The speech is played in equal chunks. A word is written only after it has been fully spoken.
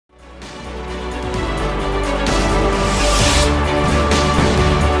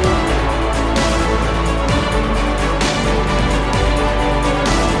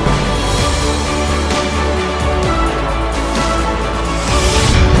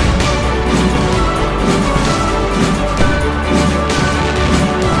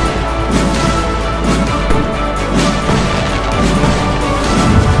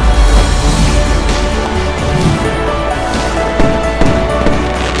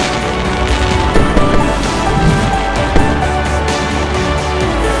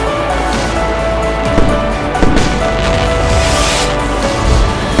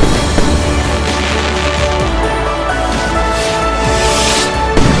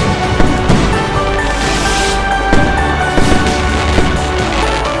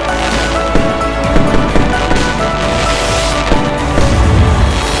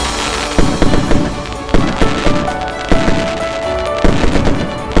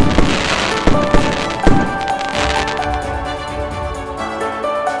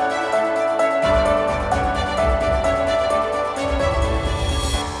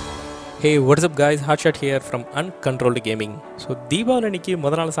Hey, what's up guys? Hotshot here from Uncontrolled Gaming. So Diwali அன்னைக்கு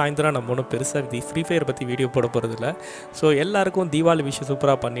முதல் நாள் சாயந்தரம் நம்ம ஒன்றும் பெருசாக ஃப்ரீஃபயர் பற்றி வீடியோ போட போகிறதில்ல. ஸோ எல்லாருக்கும் தீபாவளி விஷயம்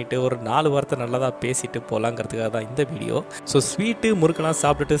சூப்பராக பண்ணிவிட்டு ஒரு 4 வாரத்தை நல்லதாக பேசிட்டு போகலாங்கிறதுக்காக தான் இந்த வீடியோ. ஸோ ஸ்வீட்டு முறுக்கெல்லாம்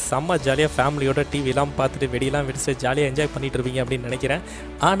சாப்பிட்டுட்டு செம்ம ஜாலியாக ஃபேமிலியோட டிவிலாம் பார்த்துட்டு வெடியெல்லாம் வெடிச்சு ஜாலியாக என்ஜாய் பண்ணிட்டு இருப்பீங்க அப்படின்னு நினைக்கிறேன்.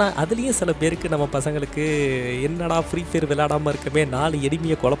 ஆனால் அதுலேயும் சில பேருக்கு நம்ம பசங்களுக்கு என்னடா ஃப்ரீஃபயர் விளையாடாமல் இருக்குமே, 4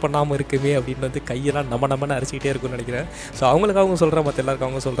 எளிமையை கொலை பண்ணாமல் இருக்குமே அப்படின்னு வந்து கையெல்லாம் நம்மன்னு அரைச்சிக்கிட்டே இருக்கும்னு நினைக்கிறேன். ஸோ அவங்களுக்காக சொல்கிறேன், மற்ற எல்லாருக்கும்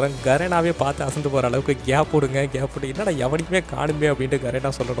அவங்க சொல்கிறேன், கரேனாவே பார்த்து அசந்து போகிற அளவுக்கு கேப் விடுங்க. என்னடா எவனுக்குமே காணுமே அப்படின்ட்டு கரேனா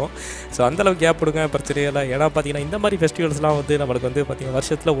சொல்லணும். ஸோ அந்தளவுக்கு கேப் விடுங்க, பிரச்சனையே இல்லை. ஏன்னா பார்த்தீங்கன்னா இந்த மாதிரி ஃபெஸ்டிவல்ஸ்லாம் வந்து நம்மளுக்கு வந்து பார்த்திங்கன்னா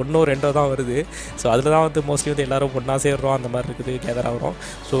வருஷத்தில் 1-2 தான் வருது. ஸோ அதில் தான் வந்து மோஸ்ட்லி வந்து எல்லோரும் ஒன்றா சேர்றோம், அந்த மாதிரி இருக்குது, கேதர் ஆகிறோம்.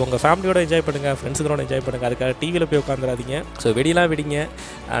 ஸோ உங்கள் ஃபேமிலியோட என்ஜாய் பண்ணுங்கள், ஃப்ரெண்ட்ஸுங்களோட என்ஜாய் பண்ணுங்கள். அதுக்காக டிவியில் போய் உட்காந்துடாதீங்க. ஸோ வெடிலாம் வெடிங்க.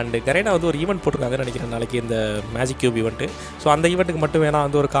 அண்ட் கரேனா வந்து ஒரு ஈவெண்ட் போட்டிருக்காங்கன்னு நினைக்கிறேன் நாளைக்கு, இந்த மேஜிக் கியூப் ஈவெண்ட்டு. ஸோ அந்த ஈவெண்ட்டுக்கு மட்டும் வேணால்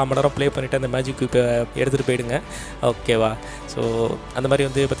வந்து ஒரு 1/4 மணி நேரம் ப்ளே பண்ணிவிட்டு அந்த மேஜிக் கியூப்பை எடுத்துகிட்டு போயிடுங்க, ஓகேவா? ஸோ அந்த மாதிரி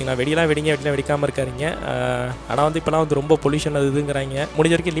வந்து பார்த்திங்கன்னா வெடிலாம் வெடிக்காமல் இருக்காதிங்க. ஆனால் வந்து இப்போலாம் வந்து ரொம்ப பொல்யூஷன் அது இதுங்கிறாங்க.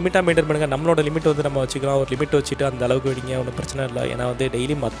 முடிஞ்ச வரைக்கும் லிமிட்டாக மெயின்டைன் பண்ணுங்கள். நம்மளோட லிமிட் வந்து நம்ம வச்சுக்கலாம். ஒரு லிமிட் வச்சுட்டு அந்த அளவுக்கு வெடிங்க, ஒன்றும் பிரச்சனை இல்லை. ஏன்னா வந்து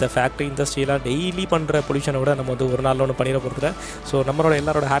டெய்லி மற்ற ஃபேக்ட்ரி இண்டஸ்ட்ரியெலாம் டெய்லி பண்ணுற பொல்யூஷனை விட நம்ம வந்து ஒரு நாளில் ஒன்று பண்ணிட போகிறதுல. ஸோ நம்மளோட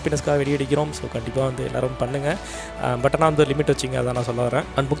எல்லாரோட ஹாப்பினஸ்க்காக வெடி அடிக்கிறோம். ஸோ கண்டிப்பாக வந்து எல்லோரும் பண்ணுங்கள். பட் ஆனால் வந்து லிமிட் வச்சுங்க, அதான் நான் சொல்ல வரேன்.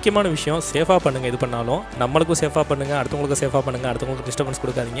 அண்ட் முக்கியமான விஷயம், சேஃபாக பண்ணுங்கள். இது பண்ணாலும் நம்மளுக்கும் சேஃபாக பண்ணுங்கள், அடுத்தவங்களுக்கும் சேஃபாக பண்ணுங்கள், அடுத்தவங்களுக்கு டிஸ்டர்பன்ஸ்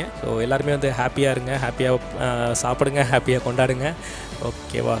கொடுக்காதீங்க. ஸோ எல்லாருமே வந்து ஹாப்பியாக இருங்க, ஹாப்பியாக சாப்பிடுங்க, ஹாப்பியாக கொண்டாடுங்க,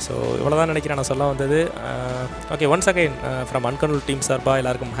 ஓகேவா? ஸோ இவ்வளோ தான் நினைக்கிறேன் நான் சொல்ல வந்தது. Okay, once again from அன்கண்ட்ரோல் team சார்பாக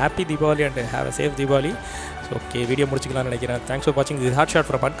எல்லாருக்கும் happy Deepavali and have a safe Deepavali. So okay, video முடிச்சிக்கலாம்னு நினைக்கிறேன். தேங்க்ஸ் ஃபார் வாட்சிங். This hot shot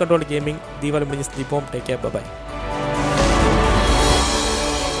from அன்கண்ட்ரோல் gaming. Deepavali முடிஞ்சு தீபம். Take care, by.